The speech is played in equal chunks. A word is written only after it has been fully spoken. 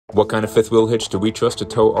What kind of fifth wheel hitch do we trust to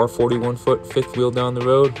tow our 41-foot fifth wheel down the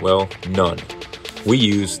road? Well, none. We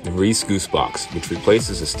use the Reese Goose Box, which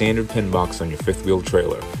replaces a standard pin box on your fifth wheel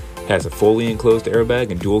trailer. It has a fully enclosed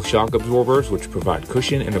airbag and dual shock absorbers, which provide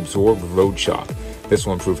cushion and absorb road shock. This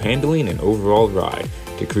will improve handling and overall ride,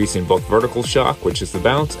 decreasing both vertical shock, which is the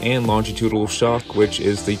bounce, and longitudinal shock, which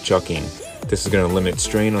is the chucking. This is going to limit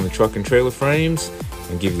strain on the truck and trailer frames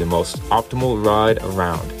and give you the most optimal ride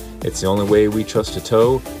around. It's the only way we trust to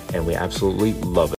tow, and we absolutely love it.